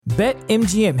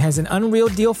BetMGM has an unreal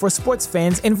deal for sports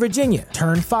fans in Virginia.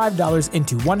 Turn $5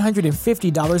 into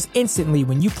 $150 instantly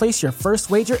when you place your first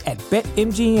wager at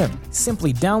BetMGM.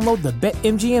 Simply download the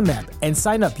BetMGM app and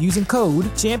sign up using code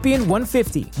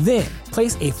Champion150. Then,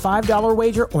 place a $5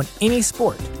 wager on any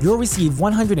sport. You'll receive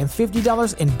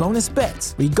 $150 in bonus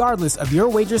bets, regardless of your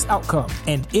wager's outcome.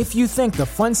 And if you think the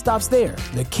fun stops there,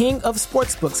 the King of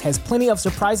Sportsbooks has plenty of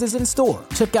surprises in store.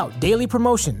 Check out daily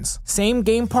promotions,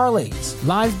 same-game parlays,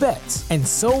 live bets, and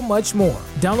so much more.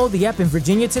 Download the app in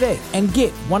Virginia today and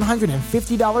get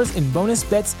 $150 in bonus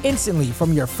bets instantly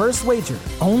from your first wager.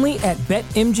 Only at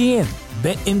BetMGM.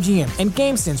 BetMGM and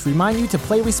GameSense remind you to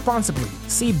play responsibly.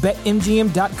 See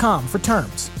BetMGM.com for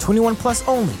terms. 21 plus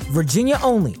only. Virginia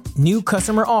only. New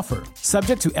customer offer.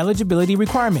 Subject to eligibility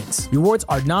requirements. Rewards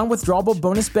are non-withdrawable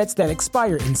bonus bets that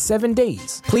expire in 7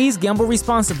 days. Please gamble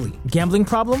responsibly. Gambling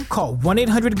problem? Call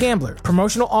 1-800-GAMBLER.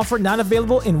 Promotional offer not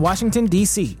available in Washington,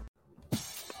 D.C.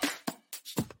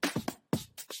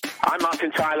 I'm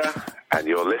Martin Tyler, and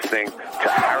you're listening to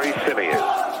Harry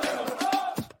Symeou.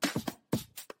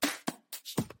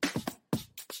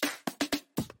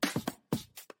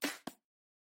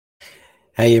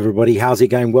 Hey everybody, how's it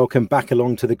going? Welcome back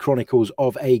along to the Chronicles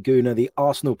of a Gooner, the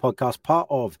Arsenal podcast, part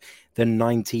of the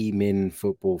 90 Min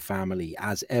Football family.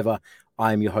 As ever,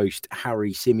 I am your host,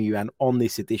 Harry Symeou, and on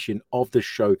this edition of the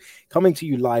show, coming to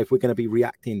you live, we're going to be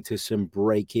reacting to some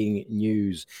breaking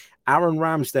news. Aaron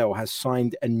Ramsdale has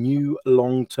signed a new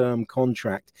long-term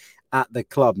contract at the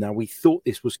club. Now, we thought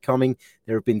this was coming.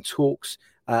 There have been talks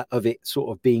of it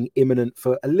sort of being imminent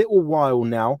for a little while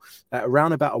now.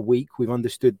 Around about a week, we've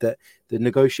understood that the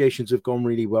negotiations have gone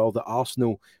really well, that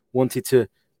Arsenal wanted to,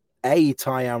 A,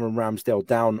 tie Aaron Ramsdale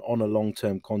down on a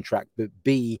long-term contract, but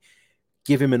B,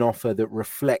 give him an offer that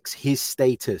reflects his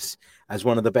status as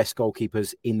one of the best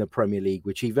goalkeepers in the Premier League,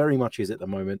 which he very much is at the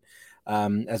moment,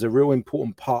 as a real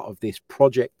important part of this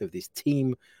project, of this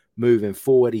team moving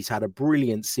forward. He's had a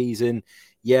brilliant season.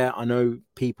 Yeah, I know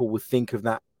people would think of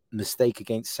that mistake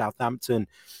against Southampton,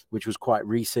 which was quite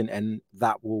recent, and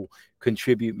that will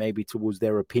contribute maybe towards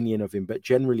their opinion of him. But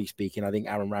generally speaking, I think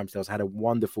Aaron Ramsdale's had a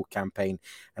wonderful campaign,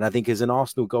 and I think as an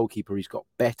Arsenal goalkeeper, he's got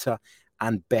better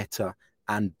and better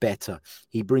and better.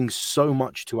 He brings so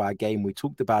much to our game. We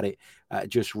talked about it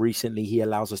just recently. He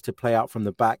allows us to play out from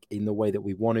the back in the way that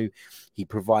we want to. He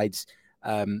provides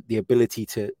the ability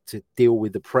to deal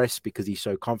with the press because he's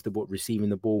so comfortable at receiving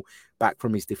the ball back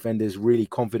from his defenders, really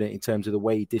confident in terms of the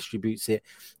way he distributes it,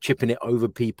 chipping it over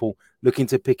people, looking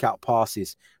to pick out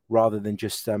passes rather than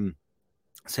just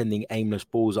sending aimless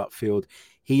balls upfield.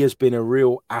 He has been a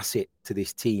real asset to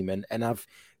this team. And I've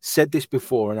said this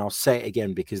before, and I'll say it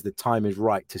again because the time is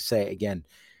right to say it again.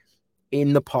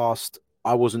 In the past,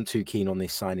 I wasn't too keen on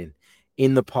this signing.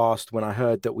 In the past, when I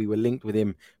heard that we were linked with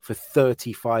him for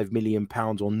 £35 million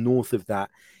or north of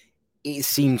that, it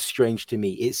seemed strange to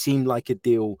me. It seemed like a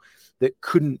deal that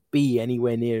couldn't be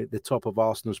anywhere near the top of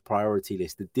Arsenal's priority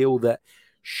list, a deal that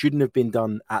shouldn't have been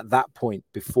done at that point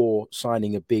before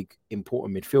signing a big,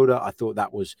 important midfielder. I thought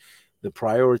that was the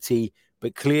priority,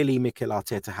 but clearly Mikel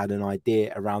Arteta had an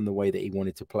idea around the way that he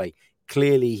wanted to play.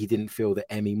 Clearly, he didn't feel that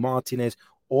Emi Martinez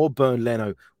or Bernd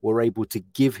Leno were able to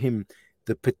give him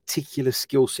the particular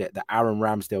skill set that Aaron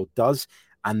Ramsdale does,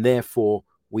 and therefore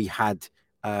we had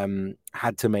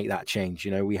to make that change.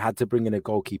 You know, we had to bring in a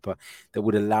goalkeeper that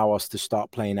would allow us to start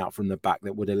playing out from the back,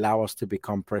 that would allow us to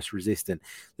become press resistant,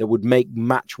 that would make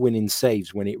match-winning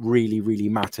saves when it really, really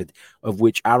mattered, of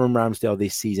which Aaron Ramsdale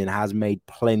this season has made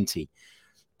plenty.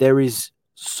 There is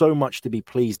so much to be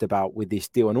pleased about with this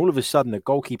deal. And all of a sudden, a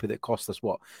goalkeeper that cost us,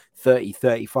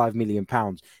 35 million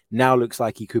pounds now looks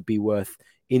like he could be worth,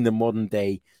 in the modern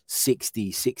day,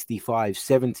 60, 65,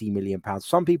 70 million pounds.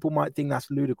 Some people might think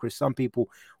that's ludicrous. Some people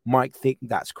might think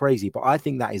that's crazy. But I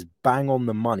think that is bang on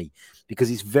the money, because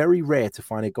it's very rare to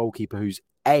find a goalkeeper who's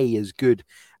as good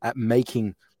at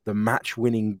making the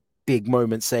match-winning big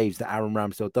moment saves that Aaron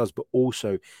Ramsdale does, but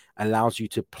also allows you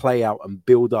to play out and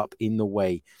build up in the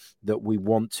way that we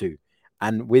want to.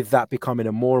 And with that becoming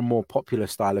a more and more popular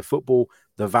style of football,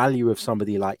 the value of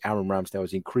somebody like Aaron Ramsdale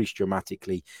has increased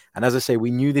dramatically. And as I say,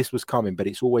 we knew this was coming, but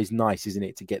it's always nice, isn't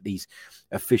it, to get these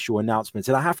official announcements.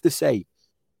 And I have to say,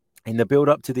 in the build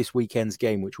up to this weekend's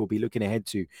game, which we'll be looking ahead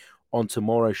to on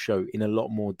tomorrow's show in a lot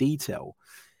more detail,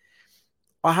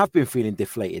 I have been feeling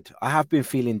deflated. I have been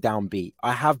feeling downbeat.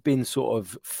 I have been sort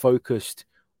of focused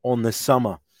on the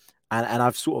summer. And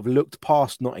I've sort of looked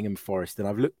past Nottingham Forest, and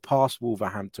I've looked past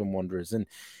Wolverhampton Wanderers. And,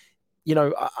 you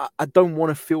know, I don't want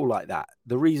to feel like that.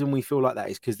 The reason we feel like that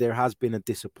is because there has been a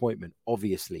disappointment,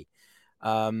 obviously.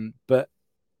 But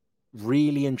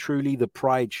really and truly, the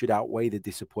pride should outweigh the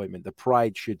disappointment. The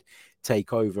pride should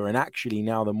take over. And actually,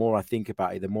 now the more I think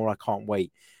about it, the more I can't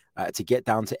wait to get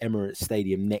down to Emirates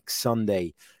Stadium next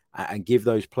Sunday and give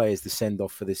those players the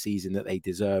send-off for the season that they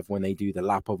deserve when they do the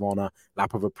lap of honor,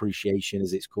 lap of appreciation,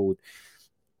 as it's called.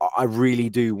 I really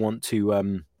do want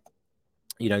to,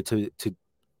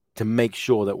 to make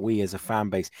sure that we as a fan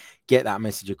base get that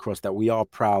message across, that we are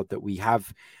proud, that we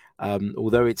have,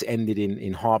 although it's ended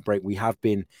in heartbreak, we have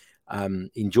been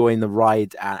enjoying the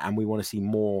ride, and we want to see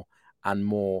more and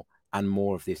more and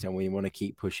more of this, and we want to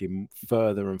keep pushing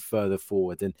further and further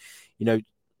forward. And,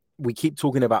 we keep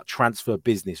talking about transfer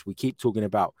business. We keep talking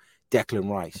about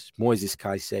Declan Rice, Moises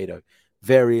Caicedo,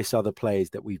 various other players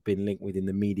that we've been linked with in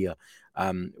the media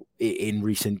in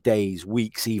recent days,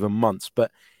 weeks, even months.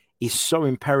 But it's so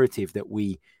imperative that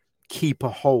we keep a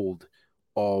hold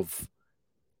of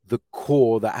the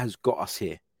core that has got us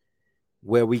here.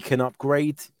 Where we can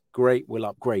upgrade, great, we'll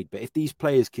upgrade. But if these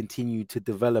players continue to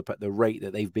develop at the rate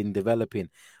that they've been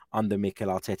developing under Mikel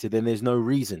Arteta, then there's no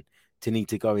reason to need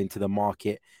to go into the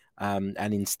market. And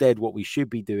instead, what we should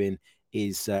be doing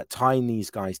is tying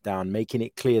these guys down, making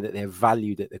it clear that they're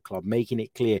valued at the club, making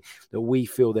it clear that we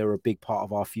feel they're a big part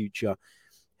of our future,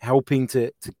 helping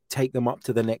to take them up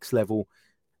to the next level,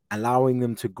 allowing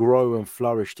them to grow and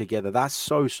flourish together. That's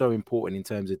so, so important in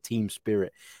terms of team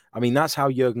spirit. I mean, that's how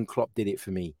Jurgen Klopp did it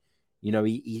for me.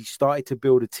 He started to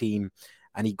build a team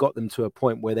and he got them to a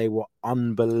point where they were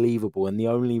unbelievable. And the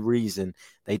only reason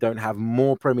they don't have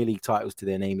more Premier League titles to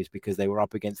their name is because they were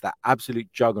up against that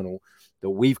absolute juggernaut that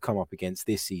we've come up against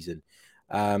this season.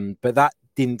 But that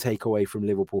didn't take away from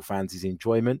Liverpool fans'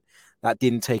 enjoyment. That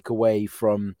didn't take away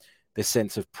from the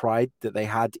sense of pride that they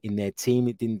had in their team.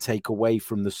 It didn't take away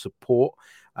from the support,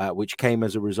 which came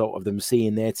as a result of them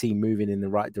seeing their team moving in the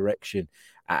right direction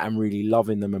and really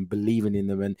loving them and believing in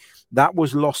them. And that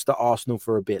was lost at Arsenal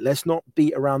for a bit. Let's not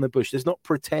beat around the bush. Let's not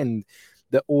pretend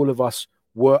that all of us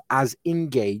were as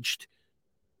engaged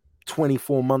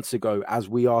 24 months ago as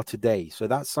we are today. So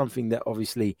that's something that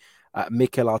obviously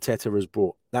Mikel Arteta has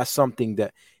brought. That's something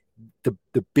that the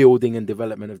building and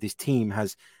development of this team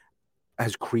has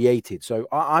created. So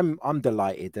I'm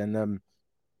delighted, and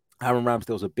Aaron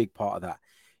Ramsdale's a big part of that.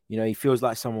 He feels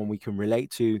like someone we can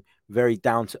relate to, very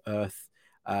down to earth,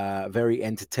 very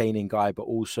entertaining guy, but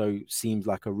also seems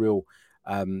like a real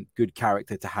good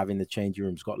character to have in the changing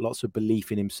room. He's got lots of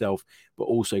belief in himself, but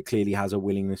also clearly has a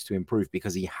willingness to improve,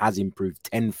 because he has improved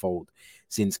tenfold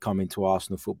since coming to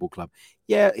Arsenal Football Club.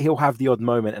 Yeah, he'll have the odd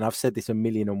moment, and I've said this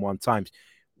 1,000,001 times.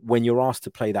 When you're asked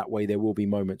to play that way, there will be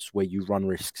moments where you run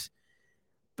risks.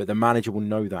 But the manager will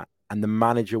know that, and the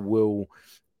manager will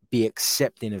be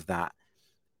accepting of that,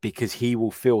 because he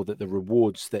will feel that the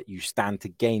rewards that you stand to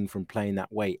gain from playing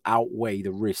that way outweigh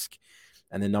the risk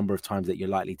and the number of times that you're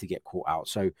likely to get caught out.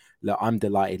 So look, I'm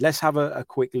delighted. Let's have a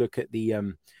quick look at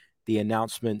the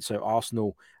announcement. So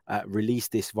Arsenal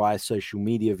released this via social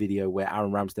media video where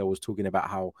Aaron Ramsdale was talking about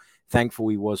how thankful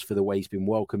he was for the way he's been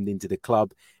welcomed into the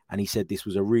club. And he said this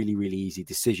was a really, really easy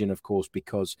decision, of course,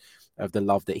 because of the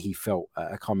love that he felt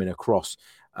coming across.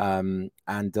 There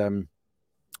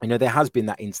has been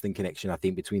that instant connection, I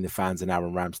think, between the fans and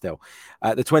Aaron Ramsdale.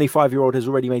 The 25-year-old has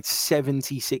already made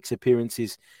 76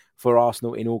 appearances for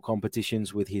Arsenal in all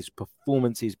competitions, with his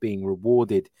performances being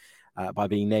rewarded by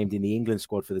being named in the England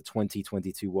squad for the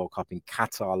 2022 World Cup in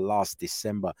Qatar last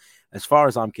December. As far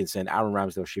as I'm concerned, Aaron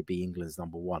Ramsdale should be England's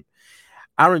number one.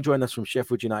 Aaron joined us from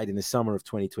Sheffield United in the summer of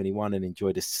 2021 and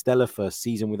enjoyed a stellar first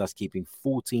season with us, keeping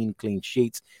 14 clean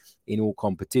sheets in all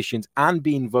competitions and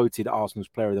being voted Arsenal's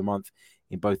Player of the Month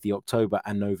in both the October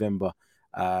and November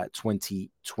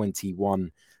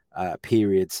 2021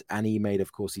 periods. And he made,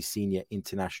 of course, his senior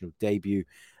international debut.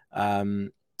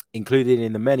 Included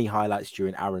in the many highlights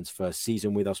during Aaron's first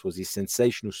season with us was his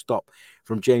sensational stop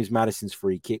from James Maddison's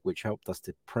free kick, which helped us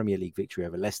to Premier League victory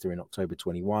over Leicester in October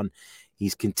 21.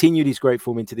 He's continued his great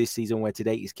form into this season, where to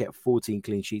date he's kept 14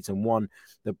 clean sheets and won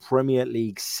the Premier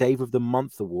League Save of the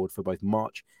Month award for both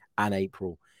March and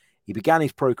April. He began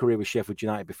his pro career with Sheffield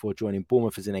United before joining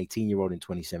Bournemouth as an 18-year-old in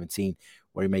 2017,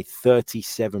 where he made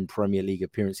 37 Premier League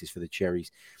appearances for the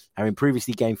Cherries. Having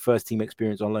previously gained first-team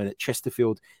experience on loan at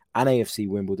Chesterfield and AFC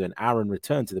Wimbledon, Aaron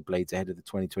returned to the Blades ahead of the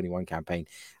 2021 campaign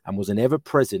and was an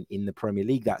ever-present in the Premier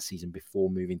League that season before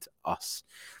moving to us.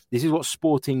 This is what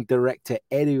sporting director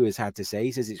Edu has had to say.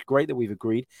 He says, "It's great that we've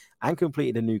agreed and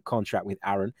completed a new contract with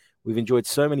Aaron. We've enjoyed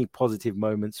so many positive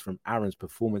moments from Aaron's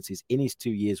performances in his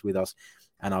 2 years with us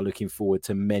and are looking forward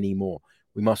to many more.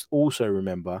 We must also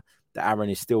remember that Aaron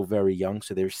is still very young,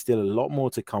 so there is still a lot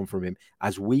more to come from him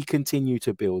as we continue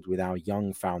to build with our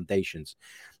young foundations."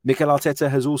 Mikel Arteta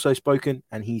has also spoken,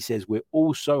 and he says, we're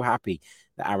all so happy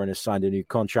that Aaron has signed a new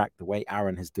contract. The way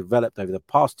Aaron has developed over the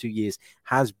past 2 years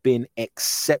has been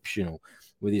exceptional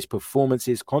with his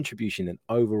performances, contribution, and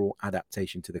overall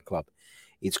adaptation to the club.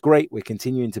 It's great. We're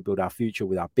continuing to build our future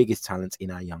with our biggest talents in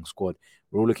our young squad.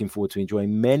 We're all looking forward to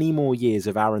enjoying many more years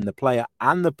of Aaron, the player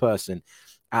and the person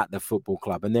at the football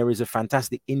club. And there is a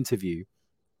fantastic interview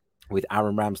with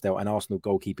Aaron Ramsdale and Arsenal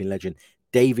goalkeeping legend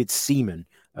David Seaman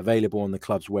available on the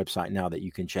club's website now that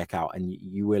you can check out, and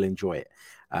you will enjoy it.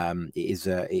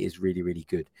 It is really, really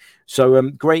good. So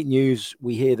great news.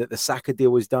 We hear that the Saka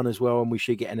deal is done as well, and we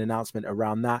should get an announcement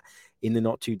around that in the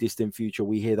not too distant future.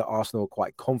 We hear that Arsenal are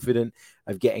quite confident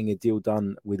of getting a deal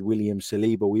done with William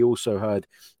Saliba. We also heard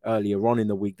earlier on in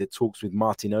the week that talks with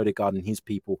Martin Odegaard and his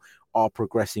people are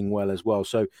progressing well as well.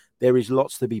 So there is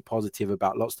lots to be positive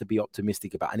about, lots to be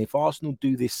optimistic about. And if Arsenal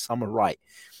do this summer right,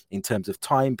 in terms of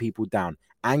tying people down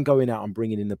and going out and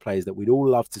bringing in the players that we'd all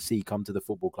love to see come to the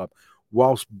football club,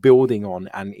 whilst building on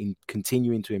and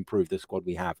continuing to improve the squad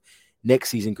we have, next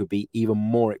season could be even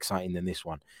more exciting than this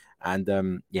one.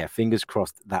 And fingers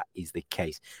crossed that is the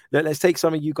case. Let's take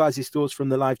some of you guys' thoughts from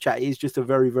the live chat. It is just a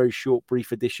very, very short,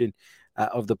 brief edition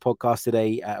of the podcast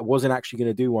today. I wasn't actually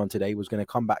going to do one today. I was going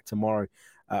to come back tomorrow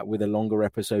with a longer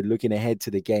episode, looking ahead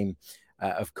to the game,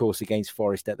 of course, against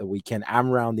Forest at the weekend,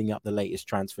 and rounding up the latest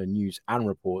transfer news and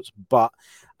reports. But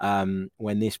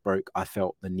when this broke, I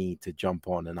felt the need to jump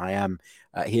on. And I am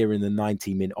here in the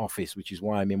 90-min office, which is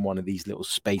why I'm in one of these little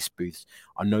space booths.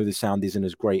 I know the sound isn't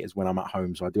as great as when I'm at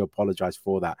home, so I do apologize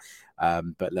for that.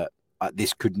 But look,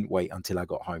 this couldn't wait until I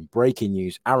got home. Breaking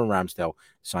news, Aaron Ramsdale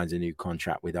signs a new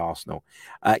contract with Arsenal.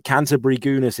 Canterbury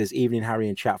Guna says, evening, Harry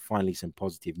and chat. Finally, some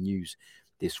positive news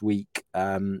this week.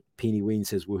 Peony Ween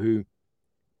says, woohoo.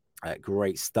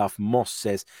 Great stuff. Moss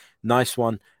says, nice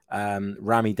one.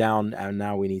 Rami down, and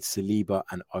now we need Saliba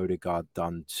and Odegaard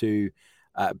done too.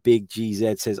 Big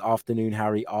GZ says, afternoon,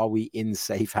 Harry. Are we in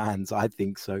safe hands? I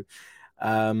think so.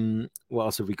 What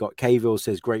else have we got? Kville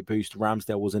says, great boost.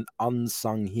 Ramsdale was an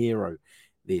unsung hero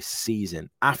this season.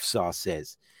 Afsar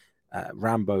says,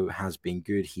 Rambo has been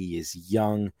good. He is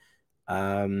young.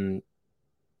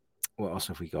 What else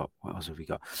have we got?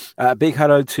 Big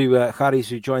hello to Haris,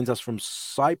 who joins us from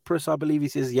Cyprus, I believe he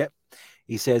says. Yep.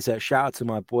 He says, shout out to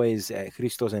my boys,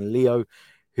 Christos and Leo,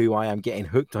 who I am getting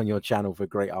hooked on your channel for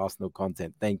great Arsenal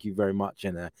content. Thank you very much.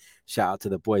 And shout out to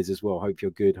the boys as well. Hope you're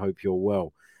good. Hope you're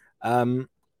well.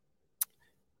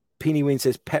 Peony Win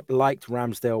says, Pep liked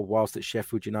Ramsdale whilst at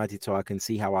Sheffield United, so I can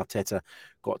see how Arteta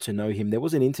got to know him. There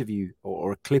was an interview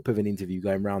or a clip of an interview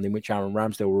going around in which Aaron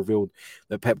Ramsdale revealed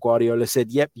that Pep Guardiola said,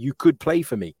 yep, you could play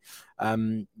for me.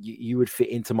 You would fit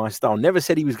into my style. Never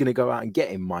said he was going to go out and get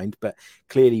him, mind, but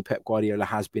clearly Pep Guardiola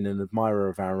has been an admirer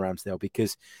of Aaron Ramsdale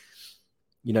because,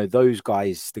 you know, those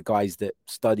guys, the guys that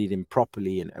studied him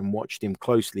properly and watched him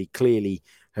closely, clearly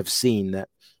have seen that,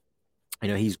 you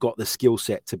know, he's got the skill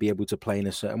set to be able to play in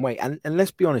a certain way. And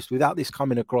let's be honest, without this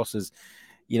coming across as,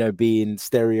 you know, being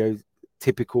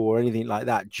stereotypical or anything like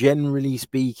that, generally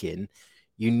speaking,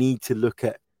 you need to look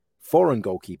at foreign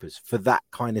goalkeepers for that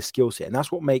kind of skill set. And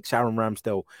that's what makes Aaron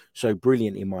Ramsdale so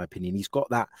brilliant, in my opinion. He's got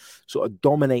that sort of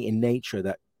dominating nature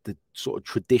that the sort of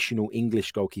traditional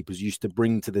English goalkeepers used to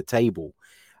bring to the table.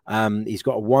 He's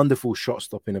got a wonderful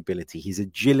shot-stopping ability. His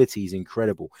agility is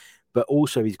incredible. But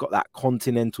also he's got that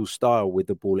continental style with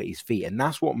the ball at his feet. And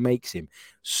that's what makes him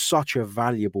such a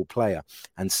valuable player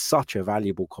and such a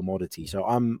valuable commodity. So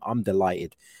I'm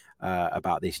delighted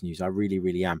about this news. I really,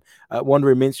 really am.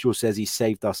 Wandering Minstrel says he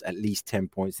saved us at least 10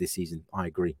 points this season. I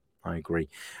agree. We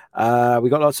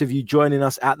got lots of you joining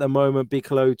us at the moment. Big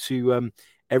hello to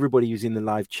everybody who's in the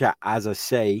live chat. As I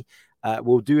say,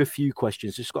 we'll do a few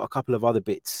questions. Just got a couple of other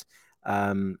bits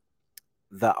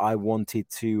that I wanted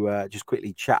to just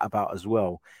quickly chat about as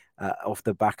well, off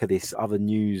the back of this other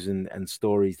news and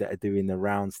stories that are doing the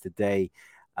rounds today.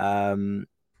 Chloe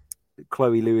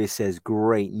Lewis says,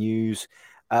 great news.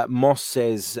 Moss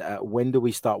says, when do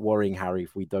we start worrying, Harry,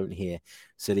 if we don't hear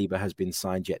Saliba has been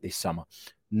signed yet this summer?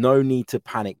 No need to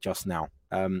panic just now.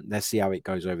 Let's see how it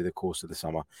goes over the course of the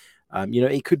summer. You know,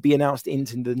 it could be announced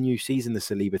into the new season, the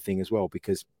Saliba thing as well,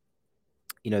 because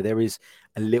you know, there is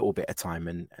a little bit of time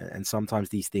and sometimes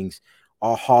these things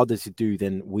are harder to do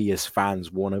than we as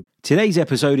fans want to. Today's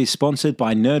episode is sponsored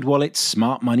by NerdWallet's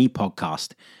Smart Money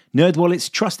Podcast. NerdWallet's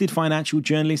trusted financial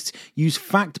journalists use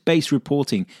fact-based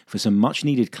reporting for some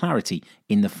much-needed clarity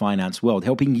in the finance world,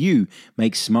 helping you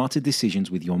make smarter decisions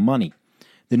with your money.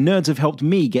 The nerds have helped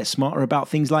me get smarter about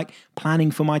things like planning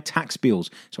for my tax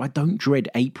bills so I don't dread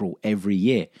April every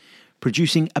year.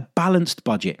 producing a balanced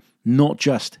budget, not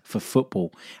just for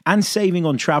football, and saving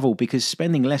on travel because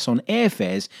spending less on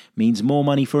airfares means more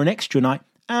money for an extra night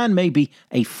and maybe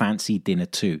a fancy dinner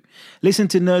too. Listen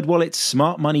to NerdWallet's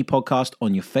Smart Money podcast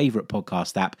on your favorite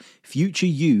podcast app. Future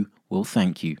you will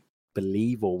thank you.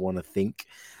 Believe or want to think.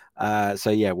 So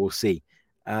yeah, we'll see.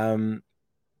 Mira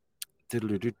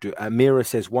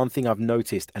says, one thing I've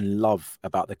noticed and love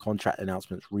about the contract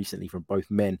announcements recently from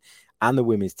both men and the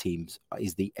women's teams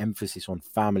is the emphasis on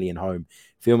family and home.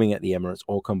 Filming at the Emirates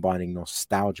or combining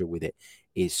nostalgia with it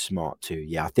is smart too.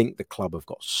 Yeah, I think the club have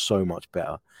got so much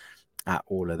better at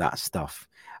all of that stuff.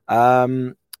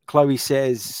 Chloe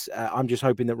says, I'm just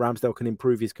hoping that Ramsdale can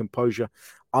improve his composure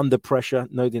under pressure,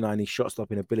 no denying his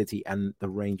shot-stopping ability and the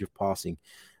range of passing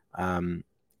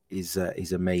is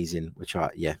amazing, which I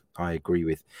agree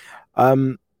with.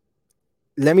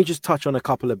 Let me just touch on a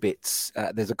couple of bits.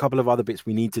 There's a couple of other bits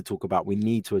we need to talk about. We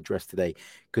need to address today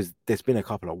because there's been a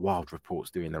couple of wild reports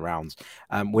doing the rounds.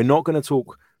 We're not going to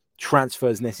talk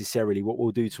transfers necessarily. What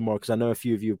we'll do tomorrow, because I know a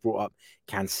few of you have brought up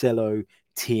Cancelo,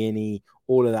 Tierney,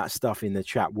 all of that stuff in the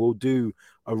chat. We'll do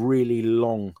a really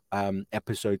long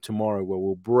episode tomorrow where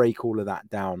we'll break all of that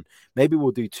down. Maybe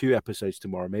we'll do 2 episodes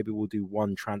tomorrow. Maybe we'll do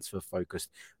 1 transfer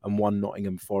focused and 1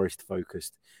 Nottingham Forest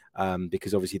focused,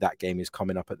 because obviously that game is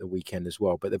coming up at the weekend as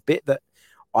well. But the bit that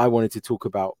I wanted to talk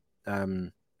about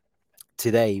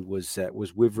today was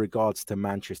with regards to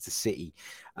Manchester City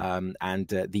and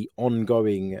the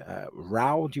ongoing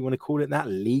row, do you want to call it that,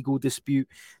 legal dispute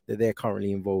that they're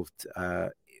currently involved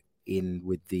in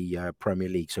with the Premier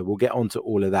League. So we'll get on to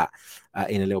all of that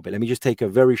in a little bit. Let me just take a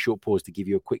very short pause to give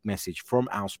you a quick message from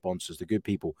our sponsors, the good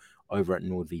people over at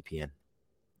NordVPN.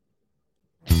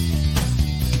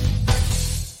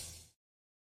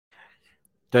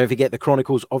 Don't forget, the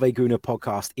Chronicles of a Gooner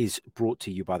podcast is brought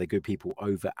to you by the good people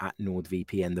over at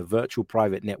NordVPN, the virtual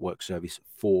private network service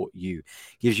for you.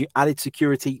 Gives you added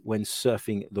security when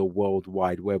surfing the World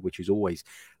Wide Web, which is always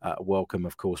welcome,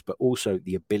 of course, but also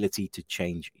the ability to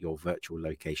change your virtual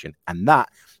location. And that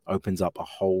opens up a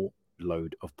whole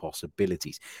load of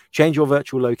possibilities. Change your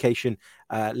virtual location,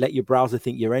 let your browser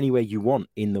think you're anywhere you want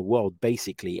in the world,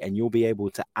 basically, and you'll be able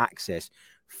to access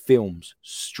films,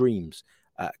 streams,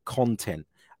 content,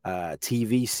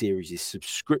 TV series,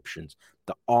 subscriptions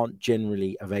that aren't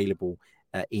generally available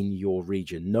in your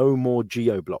region. No more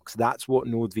geo blocks. That's what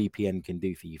NordVPN can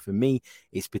do for you. For me,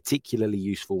 it's particularly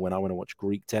useful when I want to watch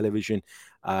Greek television.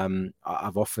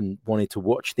 I've often wanted to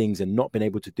watch things and not been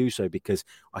able to do so because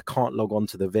I can't log on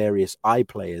to the various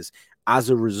iPlayers as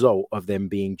a result of them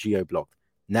being geo blocked.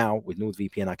 Now, with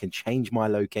NordVPN, I can change my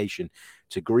location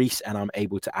to Greece and I'm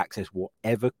able to access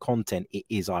whatever content it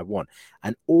is I want.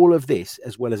 And all of this,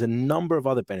 as well as a number of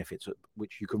other benefits,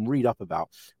 which you can read up about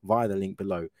via the link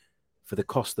below, for the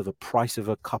cost of a price of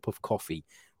a cup of coffee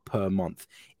per month.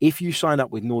 If you sign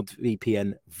up with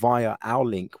NordVPN via our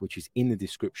link, which is in the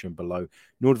description below,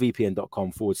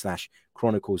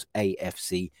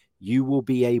 nordvpn.com/ChroniclesAFC, you will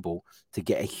be able to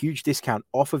get a huge discount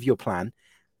off of your plan,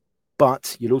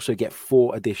 but you'll also get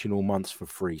 4 additional months for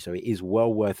free. So it is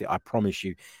well worth it, I promise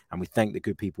you. And we thank the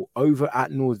good people over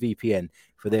at NordVPN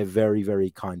for their very,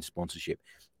 very kind sponsorship.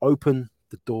 Open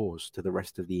the doors to the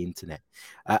rest of the internet.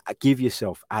 Give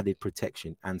yourself added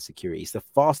protection and security. It's the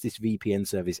fastest VPN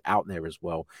service out there as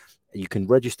well. You can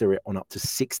register it on up to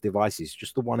 6 devices,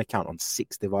 just the one account on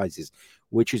 6 devices,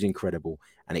 which is incredible.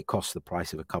 And it costs the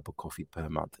price of a cup of coffee per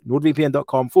month.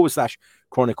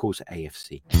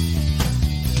 NordVPN.com/ChroniclesAFC.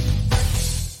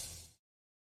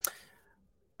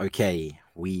 Okay,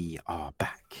 we are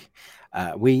back.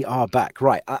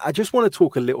 Right. I just want to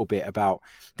talk a little bit about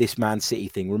this Man City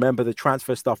thing. Remember, the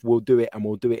transfer stuff, we'll do it, and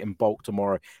we'll do it in bulk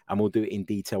tomorrow, and we'll do it in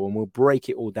detail, and we'll break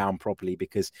it all down properly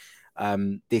because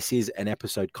this is an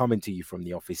episode coming to you from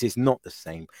the office. It's not the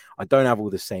same. I don't have all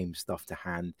the same stuff to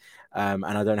hand, and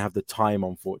I don't have the time,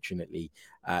 unfortunately,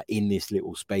 in this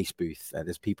little space booth.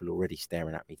 There's people already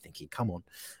staring at me thinking, come on.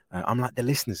 I'm like, the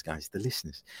listeners, guys, the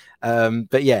listeners.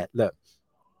 But yeah, look.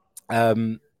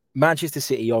 Manchester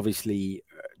City obviously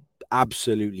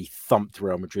absolutely thumped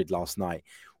Real Madrid last night.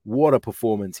 What a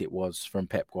performance it was from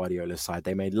Pep Guardiola's side.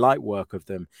 They made light work of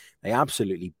them. They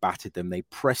absolutely battered them. They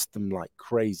pressed them like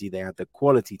crazy. They had the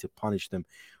quality to punish them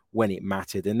when it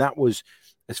mattered. And that was,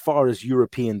 as far as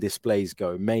European displays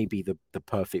go, maybe the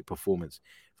perfect performance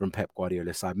from Pep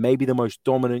Guardiola's side. Maybe the most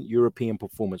dominant European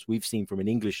performance we've seen from an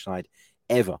English side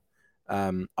ever,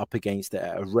 up against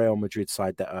a Real Madrid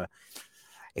side that are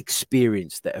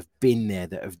experienced, that have been there,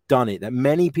 that have done it, that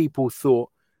many people thought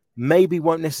maybe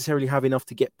won't necessarily have enough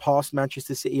to get past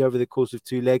Manchester City over the course of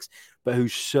 2 legs, but who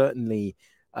certainly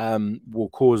will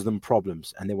cause them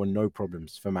problems. And there were no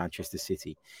problems for Manchester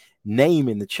City. Name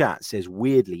in the chat says,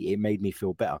 weirdly, it made me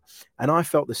feel better. And I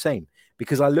felt the same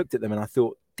because I looked at them and I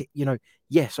thought,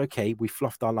 yes, okay, we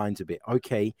fluffed our lines a bit.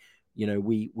 Okay,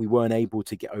 we weren't able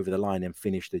to get over the line and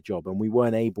finish the job. And we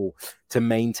weren't able to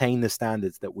maintain the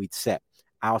standards that we'd set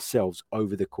ourselves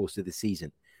over the course of the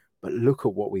season. But look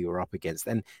at what we were up against.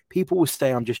 And people will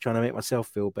say, I'm just trying to make myself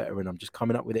feel better and I'm just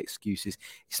coming up with excuses.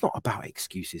 It's not about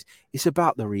excuses. It's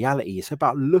about the reality. It's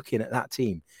about looking at that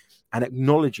team and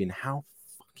acknowledging how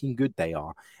fucking good they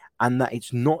are and that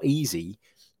it's not easy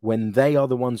when they are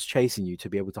the ones chasing you to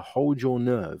be able to hold your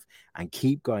nerve and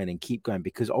keep going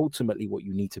because ultimately what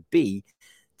you need to be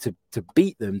to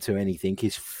beat them to anything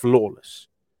is flawless.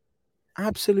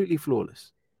 Absolutely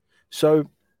flawless. So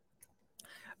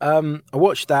I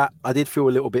watched that. I did feel a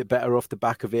little bit better off the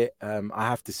back of it. I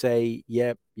have to say,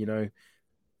 that, and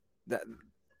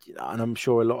I'm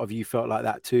sure a lot of you felt like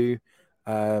that too.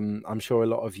 I'm sure a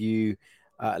lot of you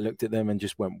looked at them and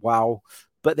just went, wow.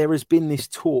 But there has been this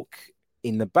talk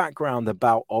in the background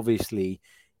about obviously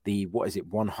the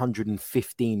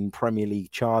 115 Premier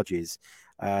League charges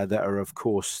that are, of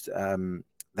course, that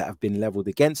have been leveled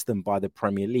against them by the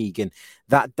Premier League. And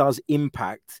that does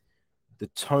impact the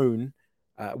tone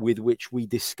with which we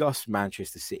discuss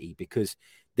Manchester City, because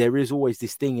there is always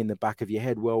this thing in the back of your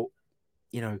head. Well,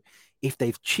 if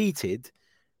they've cheated,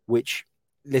 which,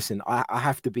 listen, I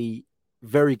have to be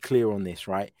very clear on this,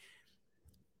 right?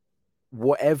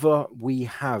 Whatever we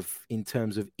have in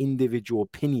terms of individual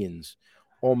opinions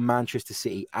on Manchester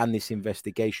City and this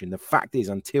investigation, the fact is,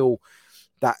 until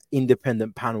that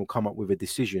independent panel come up with a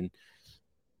decision,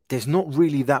 there's not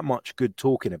really that much good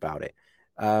talking about it.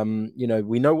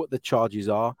 We know what the charges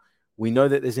are. We know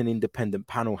that there's an independent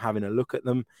panel having a look at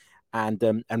them,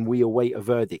 and we await a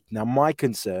verdict. Now, my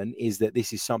concern is that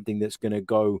this is something that's going to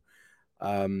go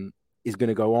on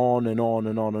and on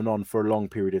and on and on for a long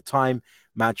period of time.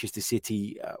 Manchester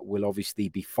City will obviously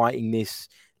be fighting this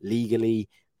legally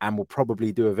and will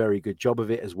probably do a very good job of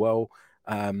it as well.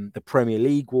 The Premier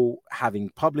League will, having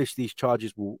published these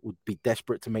charges, will be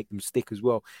desperate to make them stick as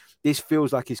well. This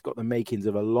feels like it's got the makings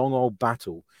of a long old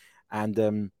battle,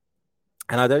 and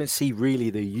I don't see really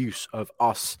the use of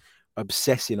us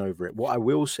obsessing over it. What I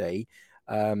will say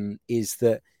is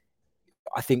that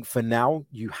I think for now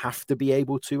you have to be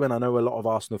able to, and I know a lot of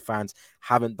Arsenal fans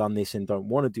haven't done this and don't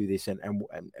want to do this, and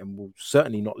will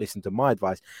certainly not listen to my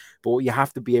advice. But what you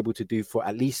have to be able to do for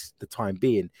at least the time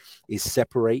being is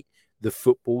separate the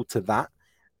football to that.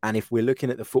 And if we're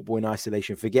looking at the football in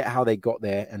isolation, forget how they got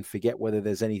there and forget whether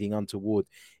there's anything untoward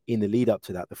in the lead up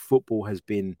to that. The football has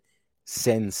been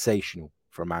sensational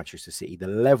for Manchester City. The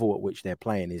level at which they're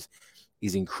playing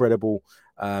is incredible.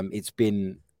 It's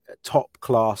been top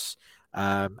class.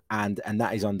 And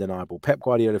that is undeniable. Pep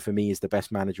Guardiola, for me, is the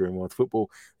best manager in world football.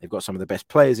 They've got some of the best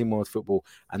players in world football,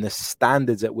 and the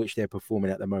standards at which they're performing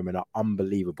at the moment are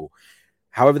unbelievable.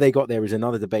 However they got there is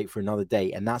another debate for another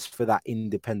day, and that's for that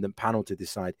independent panel to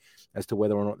decide as to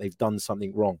whether or not they've done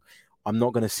something wrong. I'm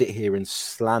not going to sit here and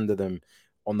slander them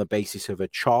on the basis of a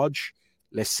charge.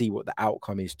 Let's see what the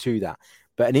outcome is to that.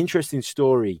 But an interesting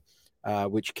story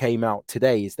which came out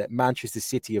today is that Manchester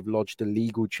City have lodged a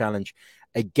legal challenge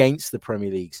against the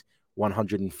Premier League's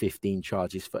 115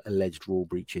 charges for alleged rule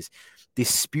breaches,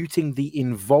 disputing the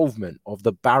involvement of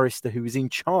the barrister who is in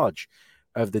charge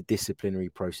of the disciplinary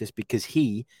process because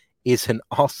he is an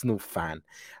Arsenal fan.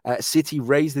 City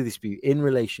raised the dispute in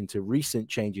relation to recent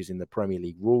changes in the Premier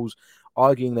League rules,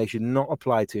 arguing they should not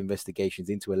apply to investigations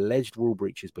into alleged rule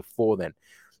breaches before then.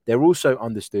 They're also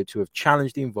understood to have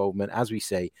challenged the involvement, as we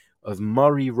say, of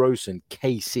Murray Rosen,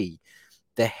 KC,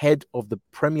 the head of the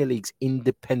Premier League's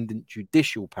independent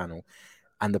judicial panel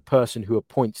and the person who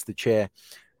appoints the chair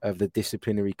of the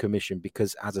disciplinary commission,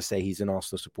 because, as I say, he's an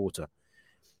Arsenal supporter.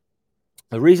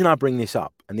 The reason I bring this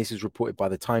up, and this is reported by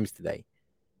the Times today,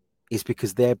 is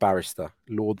because their barrister,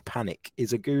 Lord Panic,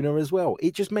 is a Gooner as well.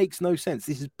 It just makes no sense.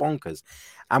 This is bonkers.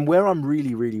 And where I'm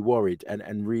really, really worried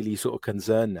and really sort of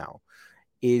concerned now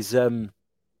is that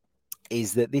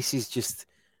this is just,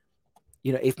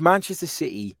 if Manchester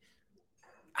City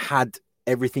had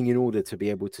everything in order to be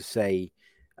able to say,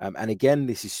 and again,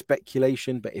 this is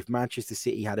speculation, but if Manchester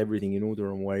City had everything in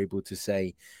order and were able to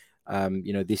say,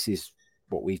 this is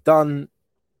what we've done,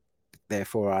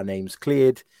 therefore our name's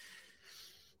cleared,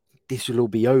 this will all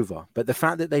be over. But the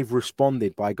fact that they've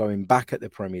responded by going back at the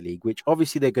Premier League, which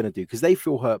obviously they're going to do because they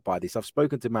feel hurt by this. I've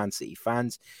spoken to Man City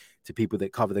fans, to people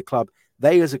that cover the club.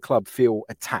 They as a club feel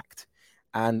attacked.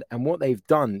 And what they've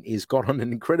done is got on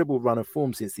an incredible run of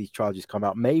form since these charges come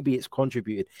out. Maybe it's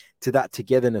contributed to that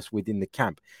togetherness within the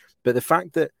camp. But the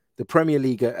fact that the Premier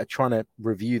League are trying to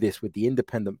review this with the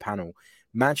independent panel.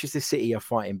 Manchester City are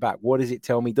fighting back. What does it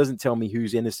tell me? It doesn't tell me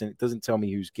who's innocent. It doesn't tell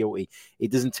me who's guilty. It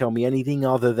doesn't tell me anything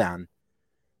other than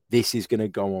this is going to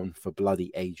go on for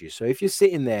bloody ages. So if you're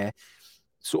sitting there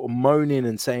sort of moaning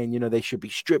and saying, they should be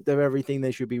stripped of everything,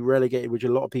 they should be relegated, which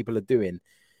a lot of people are doing.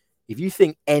 If you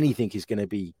think anything is going to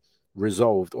be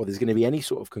resolved or there's going to be any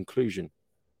sort of conclusion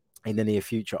in the near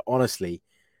future, honestly,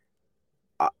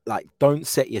 don't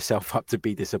set yourself up to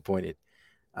be disappointed.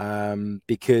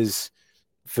 Because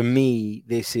for me,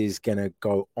 this is going to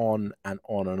go on and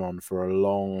on and on for a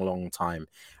long, long time.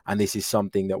 And this is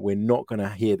something that we're not going to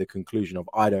hear the conclusion of,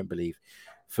 I don't believe,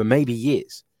 for maybe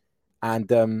years. And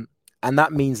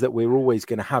that means that we're always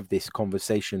going to have this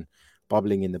conversation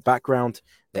bubbling in the background,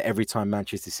 that every time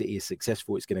Manchester City is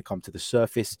successful, it's going to come to the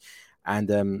surface.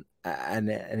 And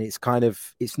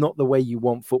it's not the way you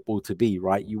want football to be,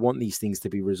 right? You want these things to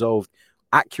be resolved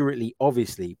accurately,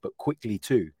 obviously, but quickly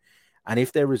too. And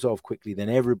if they're resolved quickly, then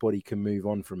everybody can move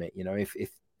on from it.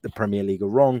 If the Premier League are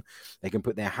wrong, they can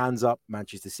put their hands up.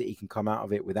 Manchester City can come out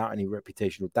of it without any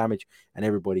reputational damage, and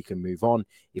everybody can move on.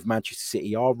 If Manchester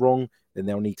City are wrong, then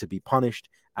they'll need to be punished,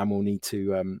 and we'll need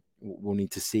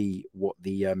to see what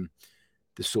the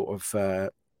sort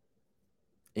of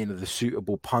the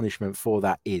suitable punishment for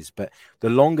that is. But the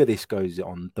longer this goes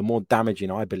on, the more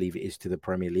damaging I believe it is to the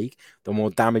Premier League, the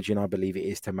more damaging I believe it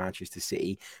is to Manchester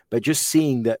City. But just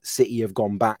seeing that City have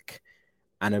gone back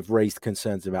and have raised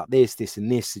concerns about this and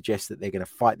this suggests that they're going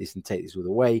to fight this and take this all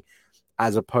the way,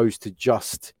 as opposed to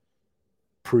just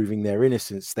proving their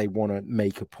innocence. They want to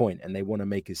make a point and they want to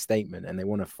make a statement and they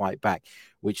want to fight back,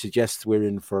 which suggests we're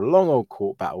in for a long old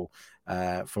court battle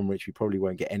from which we probably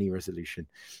won't get any resolution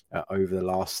over the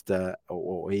last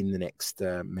or in the next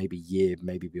maybe year,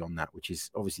 maybe beyond that, which is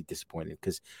obviously disappointing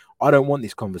because I don't want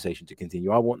this conversation to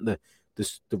continue. I want the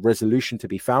resolution to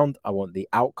be found. I want the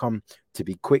outcome to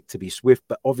be quick, to be swift,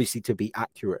 but obviously to be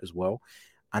accurate as well.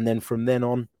 And then from then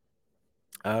on,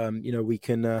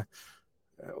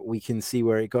 we can see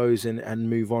where it goes and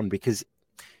move on, because,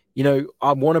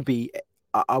 I want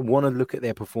to look at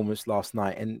their performance last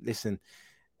night. And listen,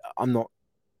 I'm not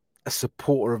a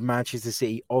supporter of Manchester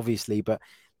City, obviously, but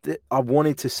I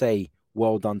wanted to say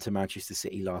well done to Manchester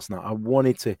City last night. I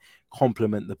wanted to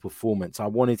compliment the performance. I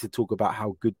wanted to talk about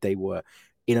how good they were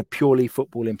in a purely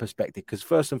footballing perspective, because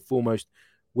first and foremost,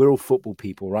 we're all football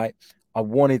people, right? I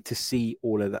wanted to see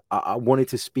all of that. I wanted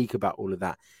to speak about all of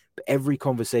that. But every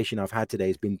conversation I've had today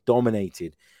has been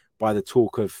dominated by the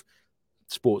talk of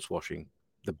sports washing,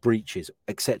 the breaches,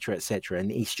 etc., etc.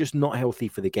 And it's just not healthy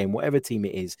for the game. Whatever team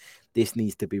it is, this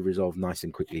needs to be resolved nice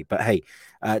and quickly. But hey,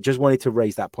 just wanted to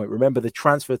raise that point. Remember, the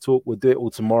transfer talk, we'll do it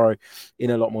all tomorrow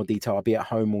in a lot more detail. I'll be at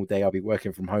home all day. I'll be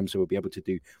working from home, so we'll be able to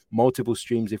do multiple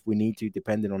streams if we need to,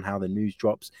 depending on how the news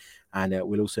drops. And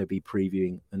we'll also be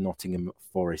previewing the Nottingham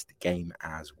Forest game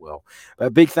as well. But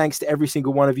a big thanks to every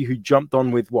single one of you who jumped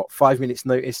on with 5 minutes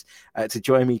notice to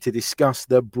join me to discuss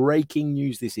the breaking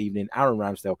news this evening. Aaron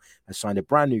Ramsdale has signed a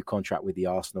brand new contract with the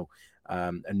Arsenal,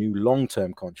 a new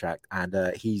long-term contract, and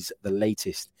he's the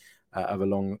latest of a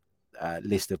long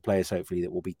list of players, hopefully,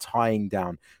 that will be tying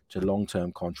down to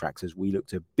long-term contracts as we look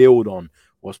to build on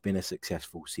what's been a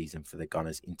successful season for the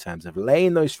Gunners in terms of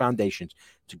laying those foundations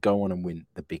to go on and win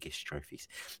the biggest trophies.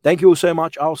 Thank you all so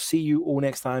much. I'll see you all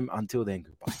next time. Until then,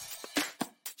 goodbye.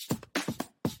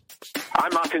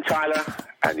 I'm Martin Tyler,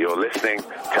 and you're listening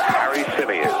to Harry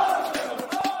Symeou.